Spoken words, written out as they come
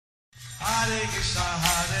Hare Krishna,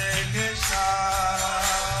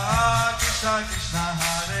 Krishna Krishna,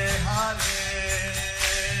 Hare Hare,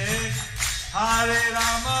 Hare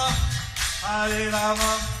Rama,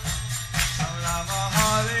 Rama Rama,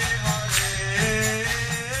 Hare Hare.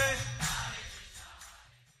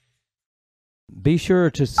 Be sure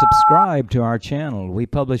to subscribe to our channel. We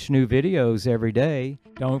publish new videos every day.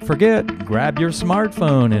 Don't forget, grab your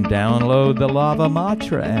smartphone and download the Lava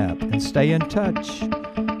Matra app and stay in touch.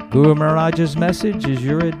 Guru Maharaj's message is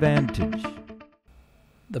your advantage.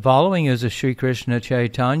 The following is a Sri Krishna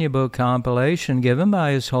Caitanya book compilation given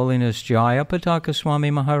by His Holiness Jayapataka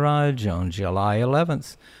Swami Maharaj on July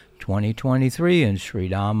 11th, 2023 in Sri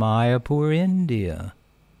Māyāpur, India.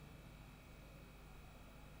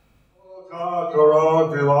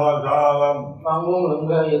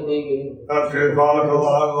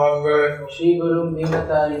 Shri Gurum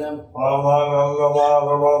Dinatarinam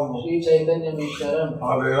Shri Caitanya Misharam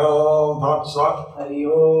Hari Om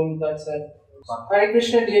Tat Sat. Hare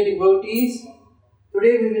Krishna, dear devotees,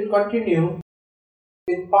 today we will continue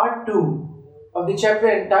with part 2 of the chapter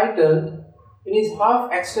entitled In His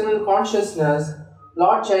Half-External Consciousness,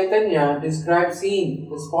 Lord Caitanya describes seeing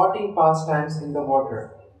the sporting pastimes in the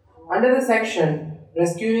water, under the section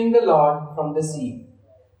Rescuing the Lord from the Sea.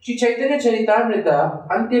 Shri Chaitanya Charitamrita,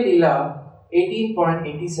 Antya Leela,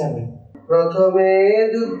 18.87. প্রথমে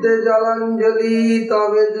যুদ্ধে জলাঞ্জলি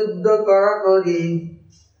তবে যুদ্ধ করাকরি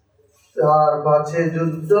তার পাছে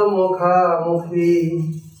যুদ্ধ মুখামুখি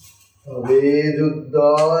তবে যুদ্ধ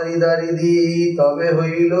হৃদারিদি তবে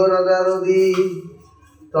হইল রাজারদি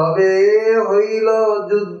তবে হইল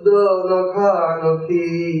যুদ্ধ নখানখি.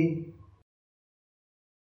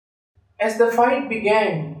 As the fight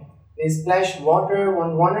began, they splashed water on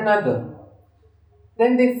one another.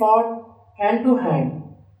 Then they fought hand to hand,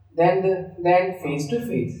 then face to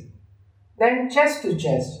face, then chest to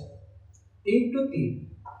chest, teeth to teeth,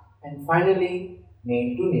 and finally nail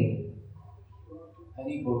to nail.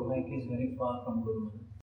 Hari Bol, like is very far from Guru.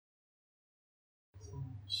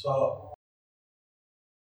 So,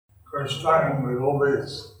 Krishna and the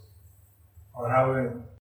gopis are having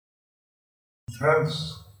intense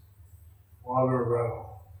water battle.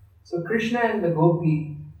 So Krishna and the gopi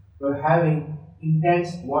were having intense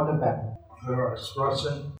water battle. They are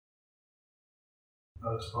expressing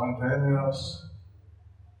their spontaneous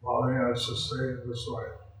loving ecstasy in this way.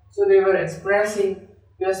 So they were expressing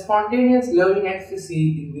their spontaneous loving ecstasy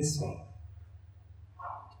in this way.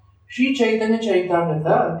 Shri Chaitanya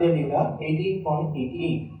Charitamrita, Antya Leela,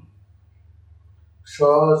 18.88.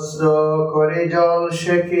 সহস্র করে জল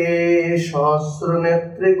শেখে সহস্র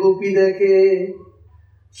নেত্রে গোপী দেখে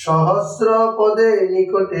সহস্র পদে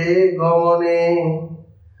নিকটে গমনে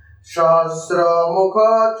সহস্র মুখ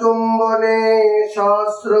চুম্বনে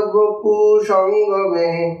সহস্র গোপু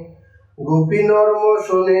সঙ্গমে গোপী নর্ম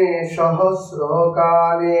শোনে সহস্র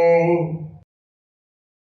কানে.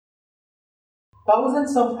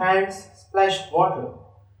 Thousands of hands splashed water,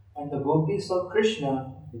 and the gopis saw Krishna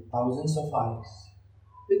with thousands of eyes.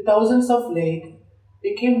 With thousands of legs,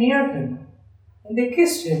 they came near him, and they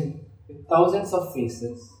kissed him with thousands of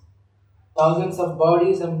faces. Thousands of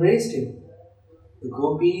bodies embraced him. The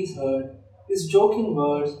gopis heard his joking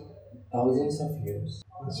words with thousands of ears.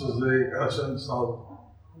 This is the essence of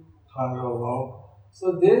conjugal love. So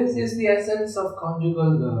this is the essence of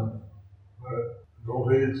conjugal love. The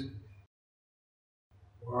gopis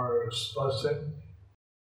were expressing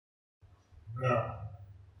their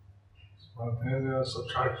spontaneous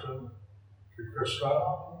attraction to Krishna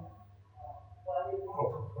while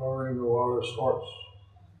performing the water sports.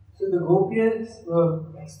 So the gopis were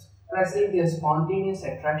expressing their spontaneous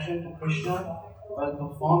attraction to Krishna while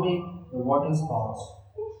performing the water sports.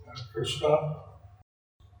 And Krishna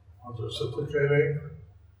was reciprocating,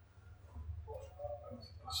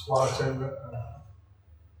 splashing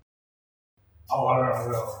water on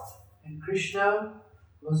them. And Krishna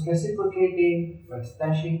was reciprocating by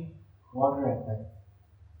splashing water at them.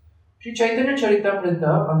 Shri Chaitanya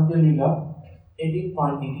Charitamrita, Antya Leela,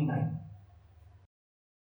 18.89.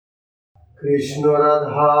 Krishna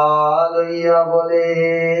Radha লইয়া বলে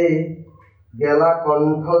গেলা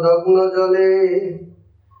কণ্ঠ দগ্ন জলে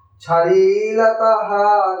ছাড়িলা তাহা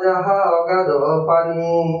যাহা অগাধ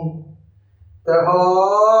পানি তেহ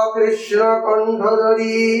কৃষ্ণ কণ্ঠ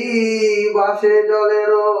ধরি বাসে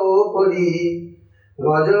জলের পরি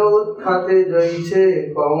গজ উৎখাতে জইছে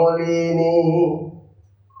Kamalini.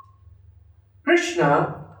 Krishna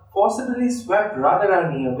forcibly swept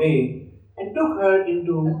Radharani away and took her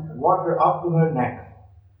into water up to her neck.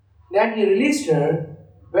 Then he released her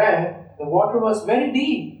where the water was very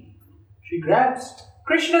deep. She grasped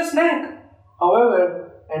Krishna's neck. However,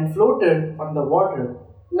 and floated on the water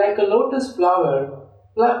like a lotus flower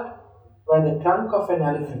plucked by the trunk of an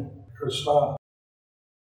elephant. Krishna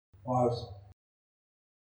was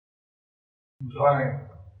enjoying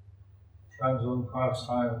transcendental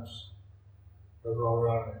pastimes with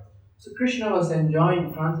Radharani, So Krishna was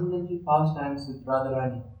enjoying transcendental pastimes with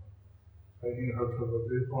Radharani, taking her to the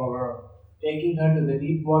deep water, taking her to the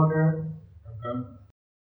deep water, and then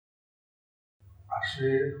she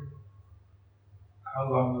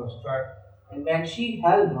held on his neck and then she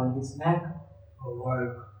held on his neck to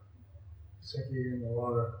avoid sinking in the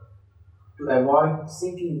water. to avoid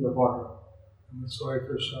sinking in the water. And this way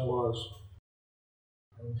Krishna was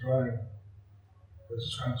enjoying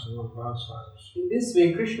his transcendental pastimes. In this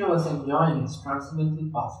way, Krishna was enjoying his transcendental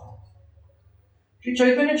pastimes. Sri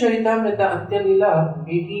Chaitanya Charitamrita Antya Leela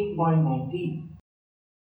 18.19.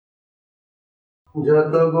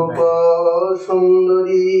 যত গোপ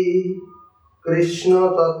সুন্দরী কৃষ্ণ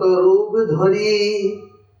তত রূপ ধরি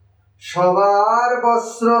সবার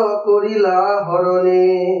বস্ত্র করিলা হরণে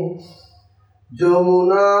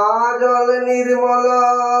যমুনা জল নির্মল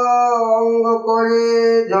অঙ্গ করে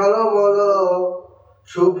ঝলমল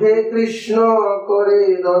সুখে কৃষ্ণ করে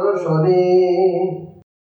দর্শনে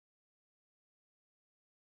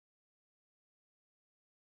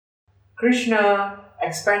Krishna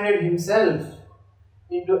expanded himself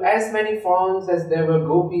into as many forms as there were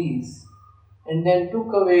gopis, and then took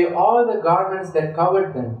away all the garments that covered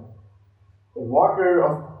them. The water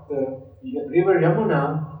of the river Yamuna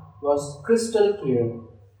was crystal clear,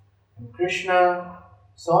 and Krishna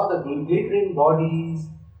saw the glittering bodies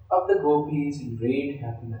of the gopis in great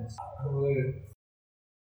happiness.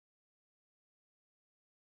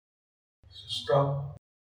 System.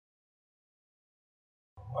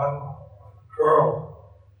 One girl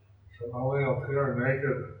should only appear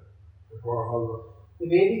naked before her husband. The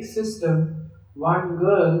Vedic system, one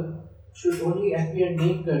girl should only appear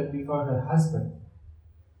naked before her husband.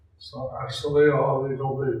 So actually all the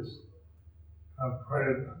gopis have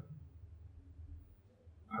prayed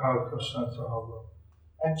to have Krishna as their husband.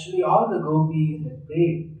 Actually, all the gopis had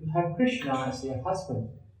prayed to have Krishna as their husband.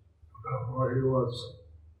 Therefore he was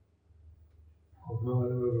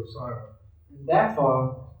fulfilling the desire. And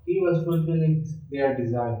therefore, he was fulfilling their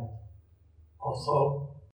desire. Also,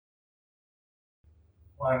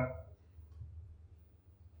 when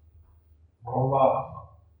Brahma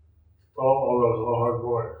stole all those Lord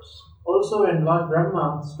boys, Also, when Lord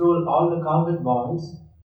Brahma stole all the cowherd boys,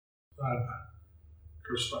 then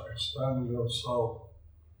Krishna extended himself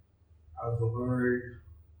as the very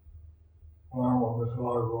form of his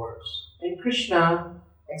Lord boys. and Krishna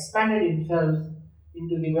expanded himself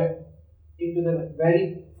into the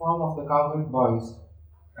very form of the cowherd boys.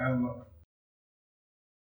 And at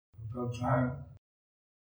that time,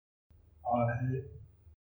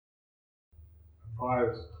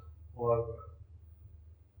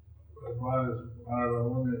 he advised Narada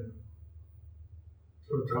Muni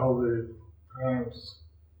to tell the parents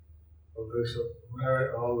that they should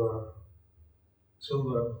marry all their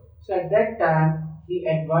children So at that time, he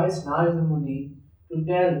advised Narada Muni to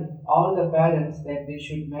tell all the parents that they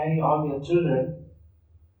should marry all their children,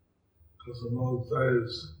 because in those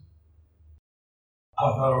days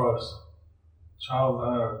there was child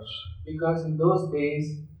marriage. because in those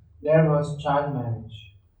days there was child marriage.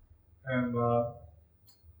 And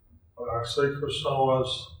actually Krishna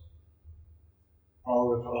was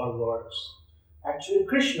all the child boys. Actually,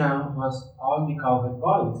 Krishna was all the cowherd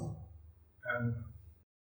boys. And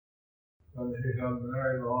when he had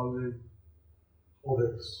married all the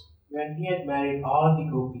gopis, When he had married all the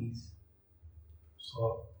gopis.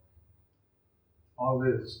 so all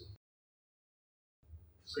these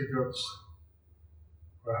secrets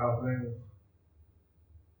were happening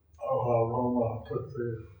of how Roma took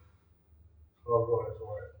the 12 boys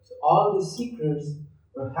away. So all the secrets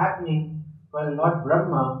were happening while Lord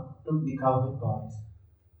Brahma took the cowherd boys.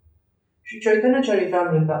 Sri Chaitanya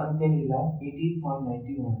Charitamrita Antya Leela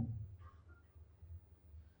 18.91.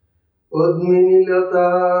 পদ্মিনীলতা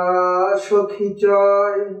সখী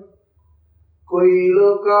জয়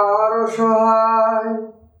কৈলকার সহায়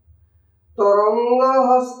তরঙ্গ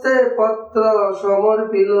হস্তে পত্র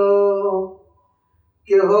সমর্পিল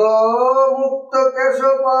কেহ মুক্ত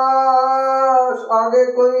কেশপাশ আগে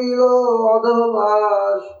কইল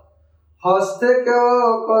অধবাস হস্তে কেহ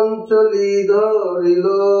কঞ্চলি ধরিল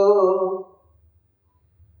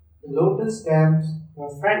The lotus stamps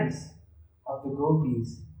were friends of the gopis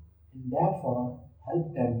and therefore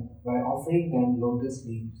helped them by offering them lotus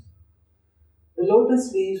leaves. The lotus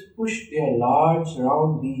leaves pushed their large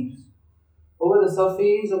round leaves over the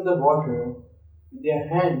surface of the water with their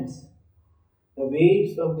hands the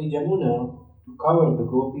waves of the Jamuna to cover the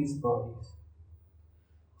gopis' bodies.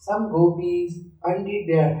 Some gopis undid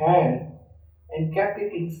their hair and kept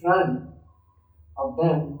it in front of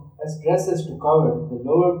them as dresses to cover the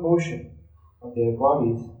lower portion of their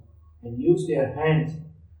bodies and used their hands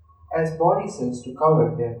as bodices to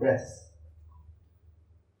cover their breasts.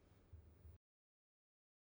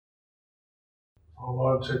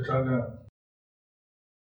 Lord Chaitanya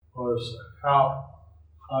was half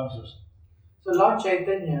conscious. So Lord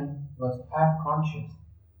Chaitanya was half conscious.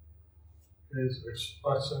 He's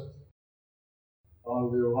expressing all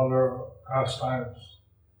the other pastimes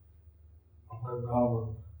of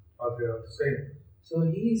Vrindavan that he had seen. So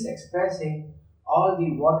he is expressing all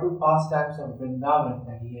the water pastimes of Vrindavan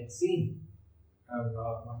that he had seen. And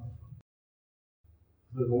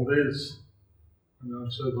the devotees, and then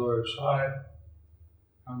said very shy,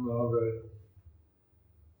 and they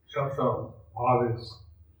kept their bodies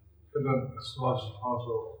hidden as much as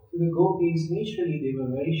possible. So the gopis, naturally they were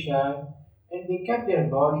very shy and they kept their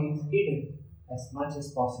bodies hidden as much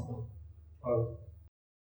as possible.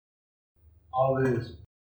 All these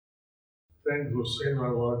things were seen by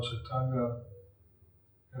Lord Chaitanya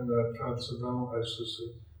in that transcendental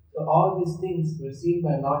ecstasy. So all these things were seen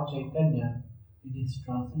by Lord Chaitanya in his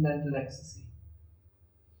transcendental ecstasy.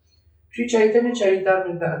 Sri Chaitanya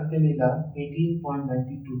Charitamrita Antilila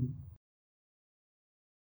 18.92.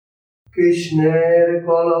 কৃষ্ণের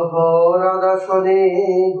কলহ রাধাসনে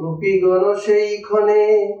গোপীগণ সেইক্ষণে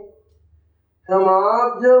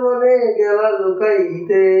হেমাব্জবনে গেলা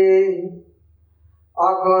লুকাইতে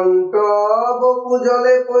আকণ্ঠ বপু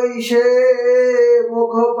জলে পৈশে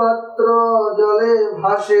মুখপাত্র জলে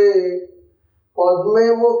ভাসে পদ্মে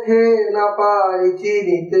মুখে না পাই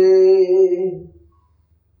চিনিতে.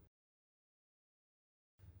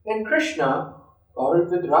 When Krishna quarreled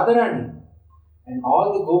with Radharani and all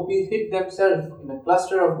the gopis hid themselves in a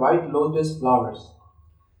cluster of white lotus flowers,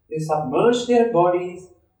 they submerged their bodies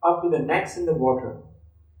up to the necks in the water.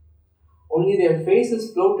 Only their faces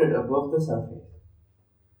floated above the surface,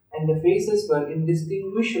 and the faces were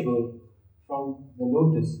indistinguishable from the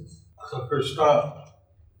lotuses. So Krishna,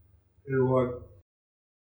 he would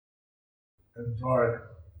enjoy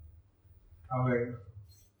having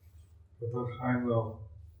the kind of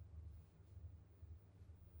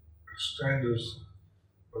exchanges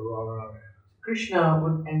with Radharani. Krishna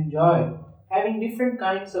would enjoy having different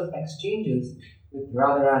kinds of exchanges with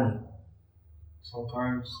Radharani.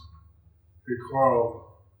 Sometimes he quarreled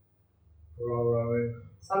with Radharani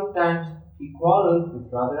Sometimes he quarreled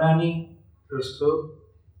with Radharani just to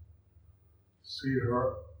see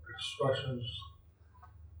her expressions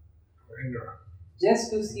of anger.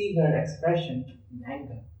 just to see her expression in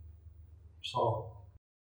anger. So,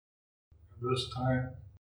 at this time,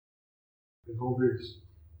 the gopis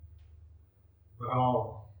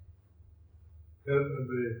now hid in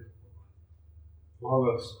the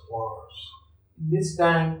lotus flowers. This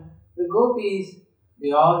time, the gopis,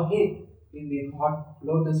 they all hid in the hot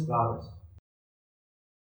lotus flowers.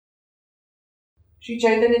 Sri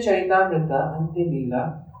Chaitanya Charitamrita Antilila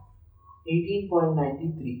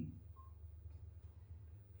 18.93.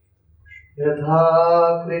 যথা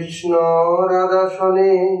কৃষ্ণ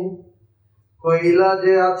রাধাসনে কইলা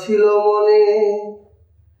যে আছিল মনে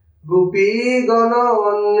গোপীগণ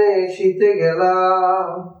অন্বেষিতে গেলা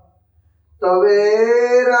তবে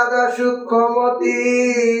রাধা সূক্ষ্মমতি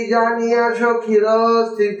জানিয়া সখীর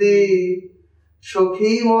স্থিতি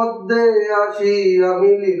সখী মধ্যে আসি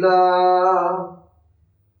আমি লীলা.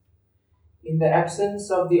 In the absence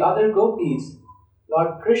of the other gopis,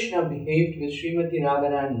 Lord Krishna behaved with Srimati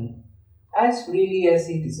Radharani as freely as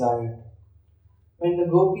he desired. When the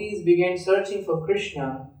gopis began searching for Krishna,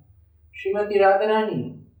 Srimati Radharani,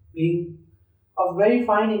 being of very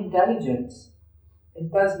fine intelligence and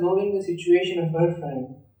thus knowing the situation of her friend,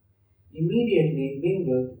 immediately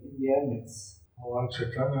mingled in their midst. Lord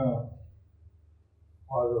Chaitanya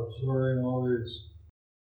was observing all these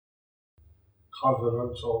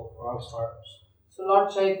confidential pastimes. So Lord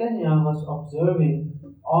Chaitanya was observing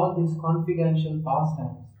all these confidential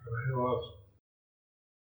pastimes. And he was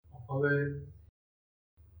fully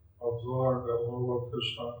absorbed in love of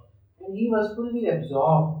Krishna. And he was fully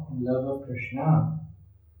absorbed in love of Krishna.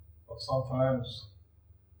 But sometimes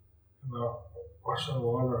in the Russian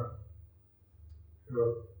water, he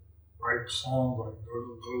would write songs like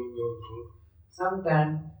gurgle, gurgle, gurgle.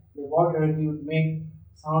 Sometimes the water he would make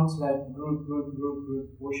sounds like brook, brook, brook, brook,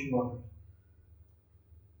 ocean water.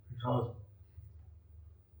 Because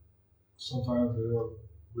sometimes he would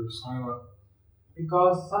be silent.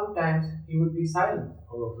 Because sometimes he would be silent.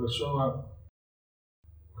 But the fisherman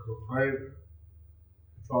was afraid.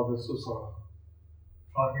 He thought this was a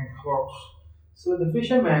talking corpse. So the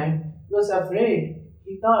fisherman was afraid.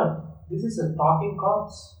 He thought, this is a talking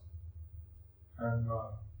corpse. And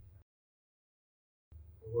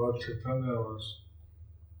Lord Caitanya was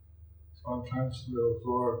so intensely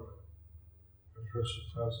absorbed in Krishna's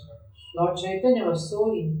pastimes. Lord Chaitanya was so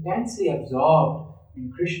intensely absorbed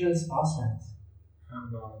in Krishna's pastimes.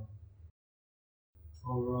 And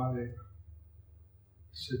Radharani,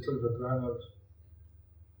 she took advantage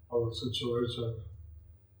of the situation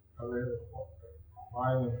and made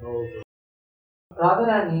mind intelligence.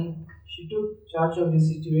 Radharani, she took charge of the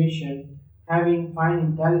situation, having fine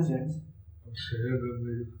intelligence, And she hid in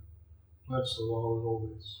the midst of all the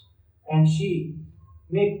gopis. and she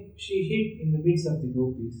hid in the midst of the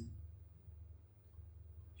gopis.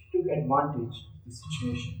 She took advantage of the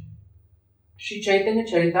situation. Sri Chaitanya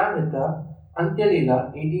Charitamrita,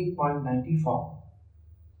 Antyalila 18.94.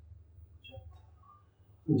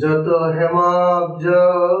 যত হেমাব্জ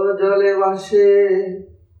জলে ভাসে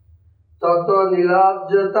তত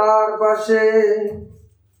নীলাব্জ তার পাশে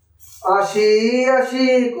আসি আসি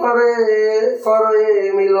করে করে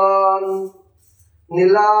মিলন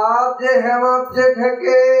নীলাব্জে হেমাব্জে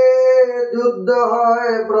ঠেকে যুদ্ধ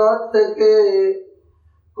হয় প্রত্যেকে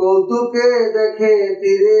কৌতুকে দেখে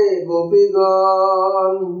তীরে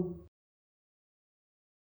গোপীগণ.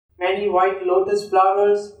 Many white lotus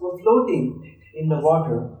flowers were floating in the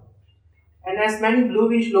water, and as many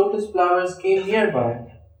bluish lotus flowers came nearby,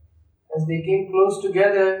 as they came close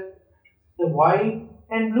together, the white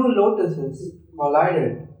and blue lotuses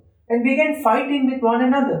collided and began fighting with one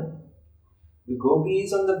another. The gopis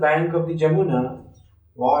on the bank of the Jamuna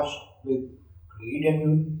watched with great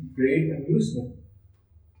amusement.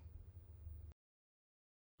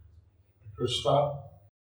 Krishna,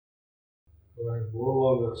 like blue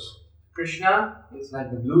lotus, Krishna is like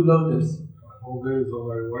the blue lotus, and the gopis are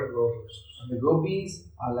like white lotus. and the gopis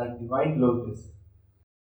are like the white lotus.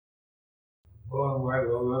 Blue and white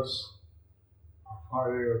lotus are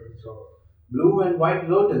fighting with each other. Blue and white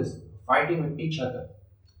lotus fighting with each other.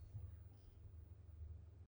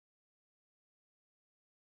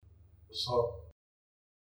 So,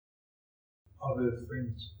 all these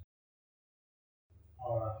things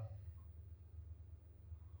are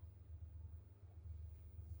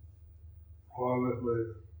poetically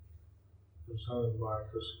presented by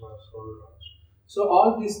Krishnadas Kaviraj. So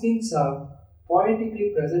all these things are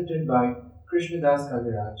poetically presented by Krishnadas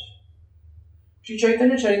Kaviraj. Sri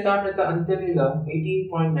Chaitanya Charitamrita Antyalila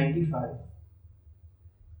 18.95.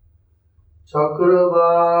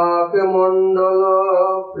 চক্রবাক মণ্ডল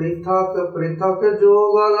পৃথক পৃথক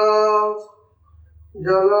যুগল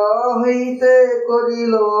জল হইতে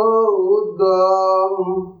করিল উদ্গম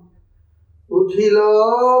উঠিল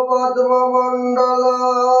পদ্মমণ্ডল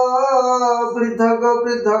পৃথক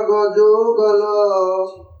পৃথক যুগল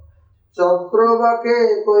চক্রবাকে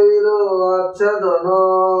কইল আচ্ছাদন.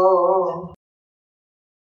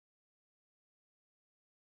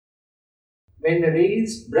 When the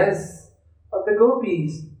raised breasts of the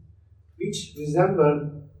gopis, which resemble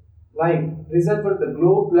the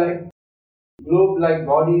globe-like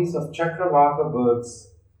bodies of Chakravaka birds,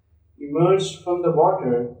 emerged from the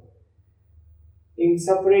water in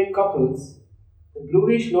separate couples, the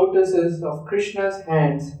bluish lotuses of Krishna's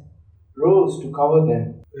hands rose to cover them.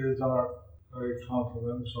 These are very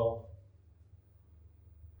transcendental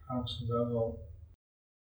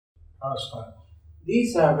pastimes.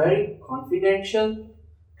 These are very confidential,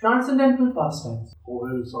 transcendental pastimes.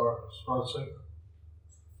 Gopis are expressing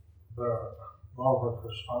their love for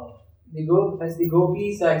Krishna, As the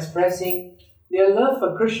gopis are expressing their love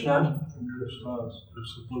for Krishna, and Krishna is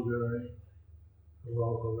reciprocating the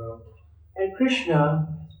love for them. and Krishna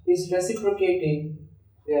is reciprocating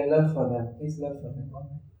their love for them, his love for them.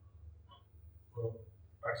 Well,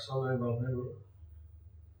 actually, nothing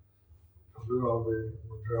to do on the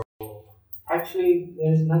material world. Actually,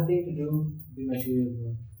 there is nothing to do with the material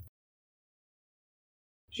world.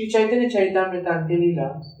 Sri Chaitanya Charitamrita Antyalila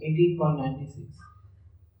 18.96.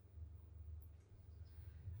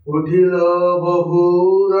 উঠিল বহু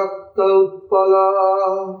রক্ত উৎপল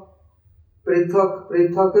পৃথক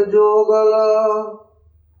পৃথক যুগল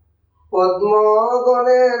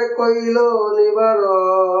পদ্মগণের কইল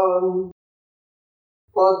নিবারণ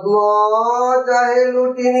পদ্ম চাহে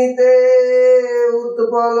লুটি নিতে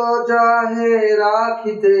উৎপল চাহে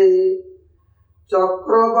রাখিতে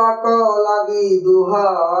চক্রবাক লাগি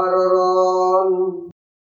দুহার রণ.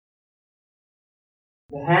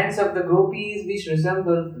 The hands of the gopis, which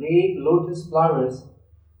resemble great lotus flowers,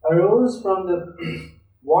 arose from the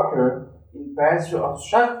water in pairs to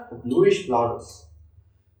obstruct the bluish flowers.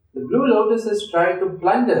 The blue lotuses tried to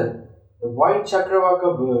plunder the white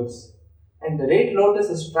Chakravaka birds, and the red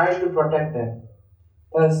lotuses tried to protect them.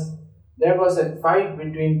 Thus, there was a fight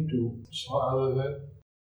between two. So other than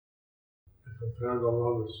compared to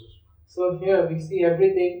lotuses. So here we see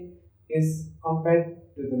everything is compared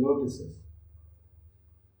to the lotuses.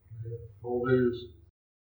 All these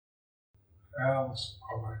hands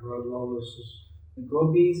are like red lotuses. The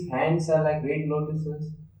gopis' hands are like red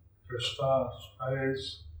lotuses. Krishna's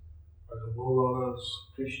face like a blue lotus.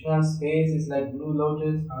 Krishna's face is like blue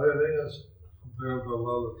lotus. Everything is compared to a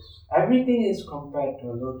lotus. Everything is compared to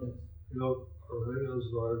a lotus. You know, everything is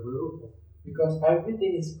very beautiful. Because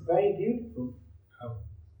everything is very beautiful.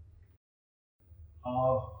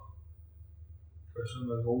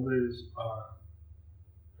 Krishna and gopis are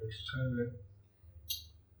exchanging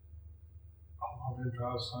loving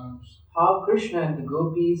pastimes How Krishna and the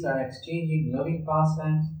gopis are exchanging loving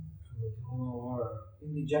pastimes in the Jamuna water.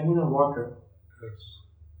 in the Jamuna water. It's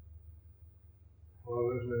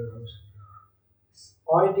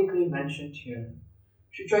Poetically mentioned here.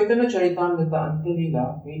 Sri Chaitanya Charitamrita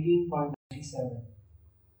Antilila 18.97.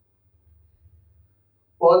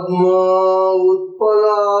 Padma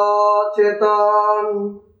utpala chetan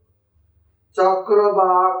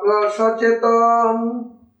Chakravaka sachetan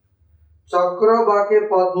Chakravake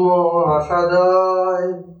padma asaday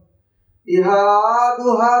Iha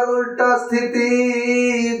duhar ulta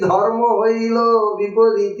sthiti Dharma hoilo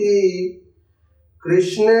বিপরীতি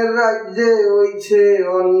কৃষ্ণের রাজ্যে হইছে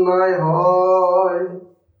অন্যায় হয়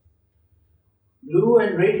Blue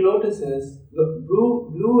and red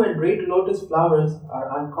lotus flowers are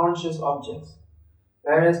unconscious objects,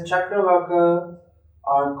 whereas Chakravaka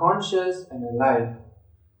are conscious and alive.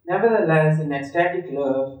 Nevertheless, in ecstatic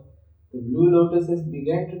love, the blue lotuses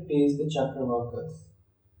began to taste the Chakravakas.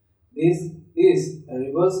 This is a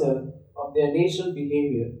reversal of their natural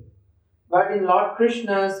behavior. But in Lord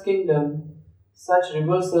Krishna's kingdom, such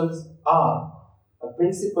reversals are a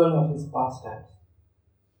principle of his pastimes.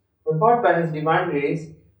 Purport by His Divine Grace,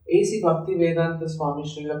 A.C. Bhaktivedanta Swami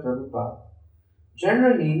Srila Prabhupada.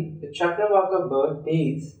 Generally, the Chakravaka bird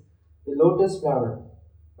tastes the lotus flower.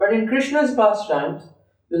 But in Krishna's pastimes,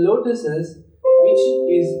 the lotuses, which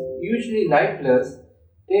is usually lifeless,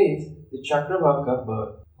 taste the Chakravaka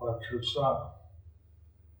bird. like Krishna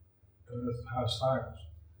in his pastimes.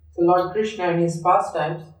 So Lord Krishna in his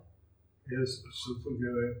pastimes He is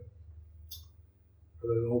reciprocating for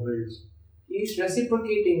the gopis. he is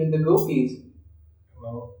reciprocating with the gopis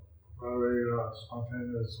Very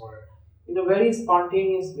spontaneous way. in a very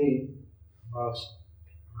spontaneous way. Thus,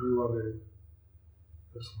 everybody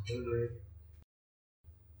is completely transcendentally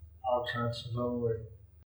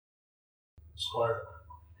inspired.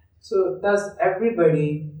 So thus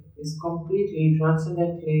everybody is completely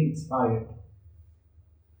transcendently inspired.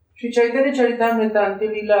 Sri Chaitanya Charitamrita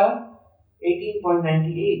Antilila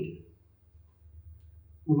 18.98.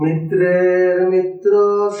 মিত্রের মিত্র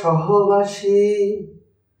সহবাসী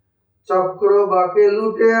চক্রবাকে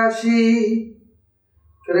লুটে আসি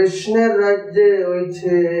কৃষ্ণের রাজ্যে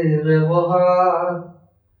হইছে ব্যবহার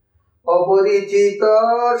অপরিচিত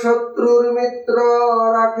শত্রুর মিত্র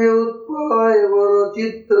রাখে উৎপয় বড়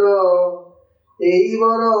চিত্র এই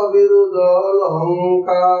বড় বিরুদল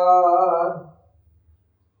অহংকার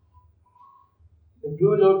The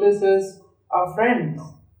blue lotuses are friends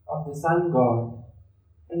of the sun god,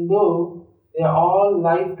 and though they are all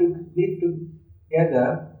live together,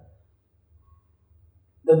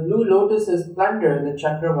 the blue lotuses plunder the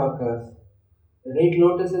Chakravakas. The red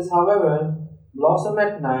lotuses, however, blossom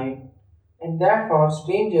at night, and therefore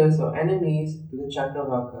strangers or enemies to the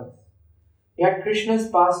Chakravakas. Yet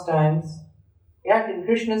in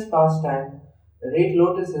Krishna's pastime, the red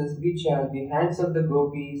lotuses, which are the hands of the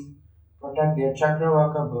gopis, protect their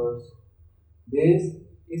Chakravaka birds. This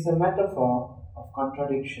is a metaphor of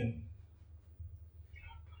contradiction.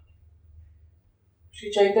 Sri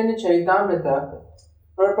Chaitanya Charitamrita,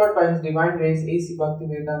 purport by His Divine Grace A.C.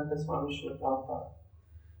 Bhaktivedanta Swami Srila Prabhupada.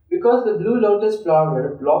 Because the blue lotus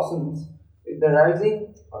flower blossoms with the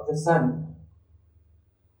rising of the sun,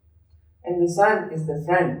 and the sun is the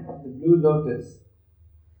friend of the blue lotus,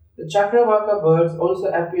 the Chakravaka birds also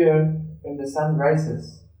appear when the sun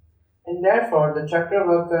rises, and therefore the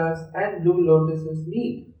Chakravakas and blue lotuses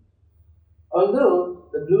meet. Although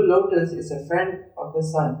the blue lotus is a friend of the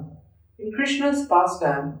sun, in Krishna's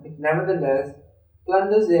pastime it nevertheless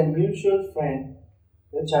plunders their mutual friend,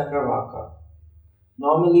 the Chakravaka.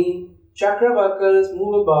 Normally, Chakravakas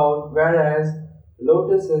move about whereas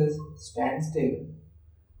lotuses stand still.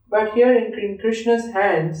 But here in Krishna's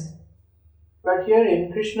hands,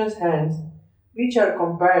 which are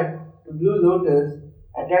compared to blue lotus,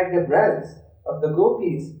 attack the breasts of the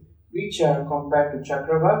gopis which are compared to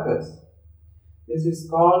Chakravakas. This is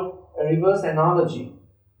called a reverse analogy.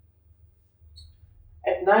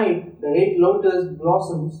 At night, the red lotus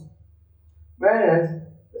blossoms, whereas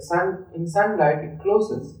in sunlight it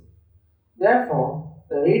closes. Therefore,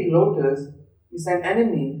 the red lotus is an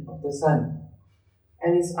enemy of the sun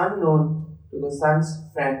and is unknown to the sun's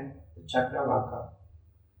friend, the Chakravaka.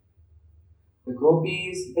 The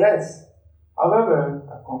gopis' breasts, however,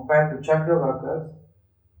 are compared to Chakravakas,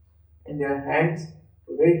 and their hands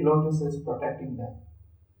to red lotuses protecting them.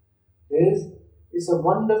 This is a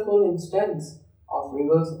wonderful instance of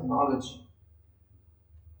reverse analogy.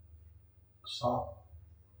 So,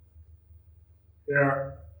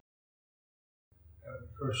 here in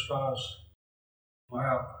Krishna's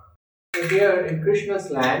land, So here in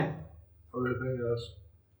Krishna's land, everything is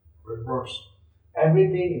reversed.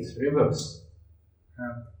 everything is reversed.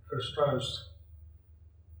 And Krishna's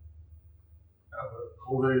and the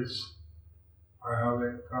gopis are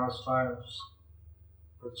having pastimes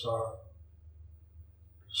which are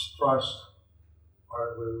expressed by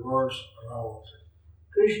reverse analogy.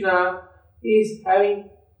 Krishna is having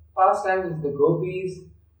pastimes with the gopis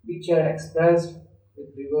which are expressed with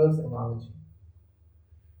reverse analogy.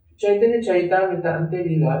 Chaitanya Charitamrita Ante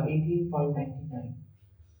Leela 18.99.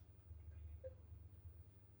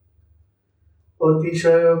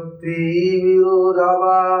 অতিশয়োক্তি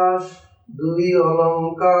বিরোধাবাস দুই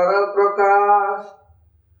অলঙ্কার প্রকাশ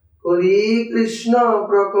করি কৃষ্ণ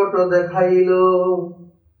প্রকট দেখাইল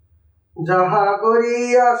যাহা করি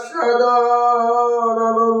আস্বাদন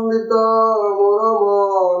আনন্দিত মোর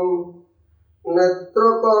মন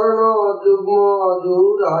নেত্রকর্ণ যুগ্ম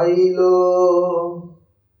জুড়াইল।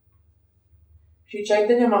 Sri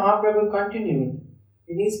Chaitanya Mahaprabhu continued,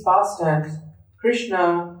 in his pastimes, Krishna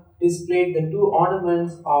displayed the two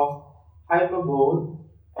ornaments of hyperbole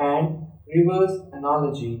and reverse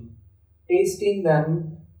analogy. Tasting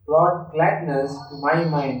them brought gladness to my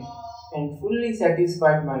mind and fully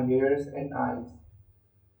satisfied my ears and eyes.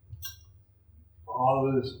 All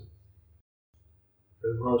these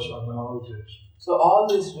reverse analogies So all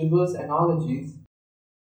these reverse analogies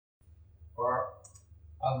are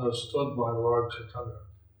understood by Lord Chaitanya,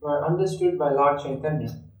 were understood by Lord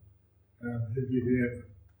Chaitanya, and he became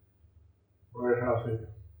very happy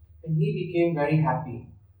and he became very happy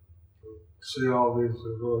to see all these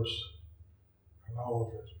reverse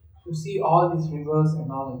analogies. to see all these reverse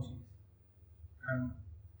analogies. And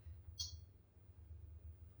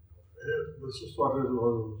this is what it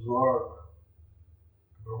was absorbed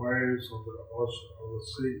in the waves of the ocean, of the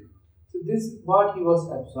sea. So this is what he was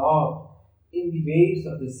absorbed in the waves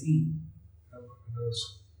of the sea. And in his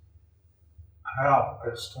half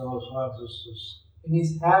external consciousness, In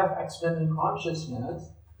his half external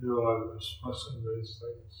consciousness, he was expressing these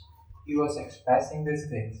things. he was expressing these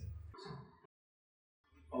things.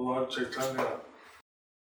 Lord Chaitanya,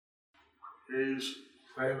 he's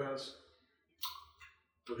famous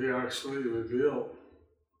that he actually revealed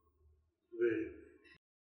the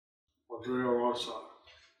Madhurya Rasa.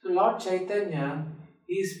 So Lord Chaitanya,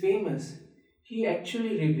 he is famous. He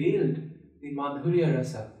actually revealed the Madhurya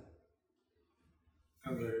Rasa.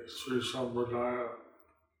 And the Sri Sampradaya,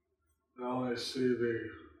 they only see the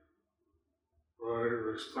very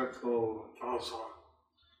respectful rasa.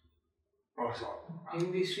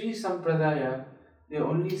 In the Sri Sampradaya, they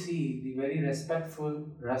only see the very respectful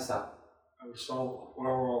rasa And some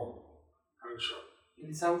formal friendship.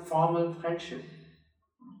 in some formal friendship.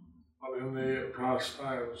 But in the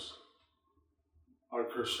pastimes, like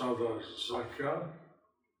Krishna does Sakya,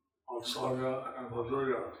 Vatsalya, and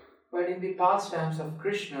Madhurya, But in the pastimes of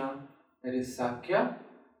Krishna, there is Sakya,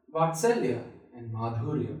 Vatsalya, and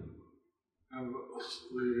Madhurya. and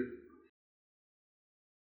the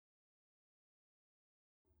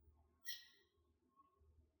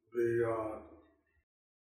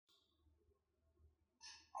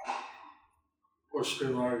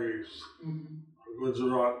Pastimes,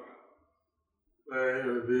 Gujarat, they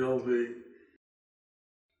reveal the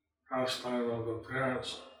pastime of the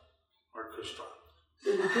parents of Krishna.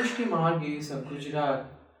 So the Pushti Margis of Gujarat,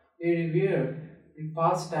 they revere the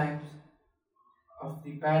pastimes of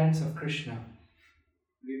the parents of Krishna.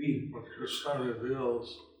 Reveal. But Krishna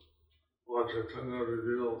reveals, Lord Chaitanya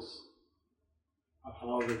reveals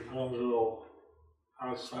how the conjugal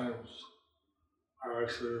pastimes are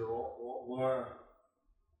actually more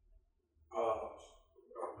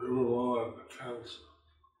beautiful and intense.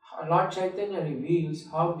 Lord Chaitanya reveals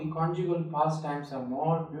how the conjugal pastimes are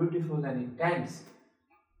more beautiful and intense.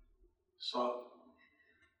 So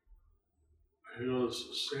he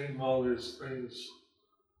was seeing all these things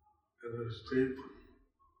in his deep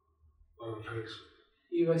meditation.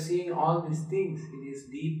 He was seeing all these things in his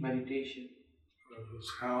deep meditation. And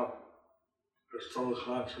his how external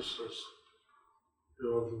consciousness,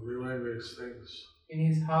 was revealing these things. In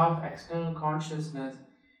his half external consciousness,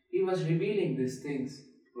 he was revealing these things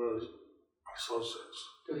To his associates.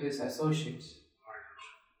 to his associates.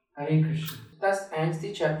 Hare Krishna. Thus ends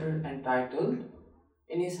the chapter entitled,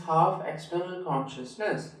 In his half external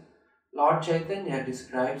consciousness, Lord Caitanya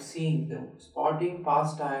describes seeing the sporting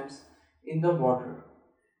pastimes in the water,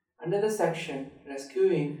 under the section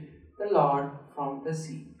Rescuing the Lord from the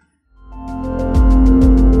Sea.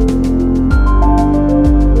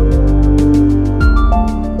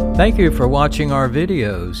 Thank you for watching our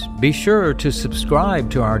videos. Be sure to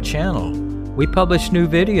subscribe to our channel. We publish new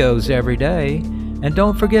videos every day, and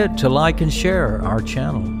don't forget to like and share our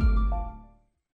channel.